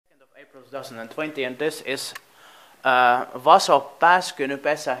2020, and this is VASO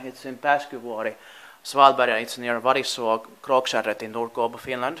Pääskynpesä. It's in Pääskyvuori, Svalberga. It's near Varissuo, Kråkkärret in Turku,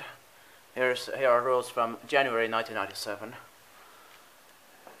 Finland. Here are rules from January 1997.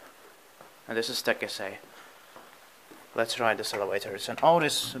 And this is Tekesei. Let's ride this elevator. It's an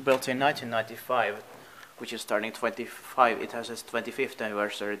OTIS built in 1995, which is turning 25. It has its 25th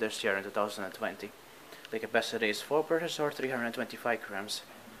anniversary this year in 2020. The capacity is 4 persons or 325 grams.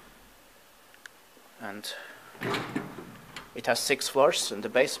 And it has 6 floors, and the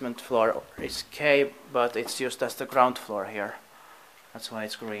basement floor is K, but it's used as the ground floor here. That's why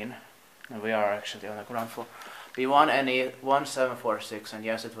it's green. And we are actually on the ground floor. B1NE 1746, and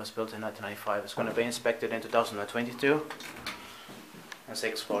yes, it was built in 1995. It's going to be inspected in 2022. And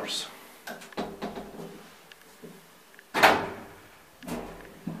 6 floors.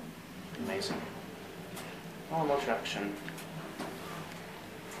 Amazing. Normal traction.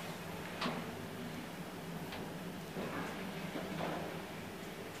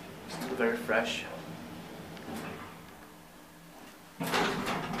 Still very fresh. Let's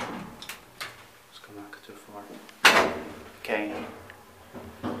come back too far. K.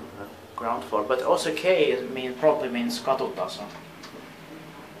 Ground floor, but also K probably means katutaso,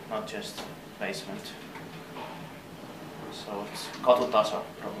 not just basement. So it's katutaso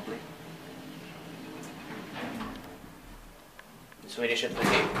probably. In Swedish it would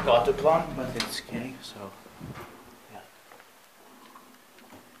be gatuplan, but it's K, so yeah.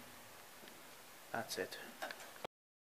 That's it.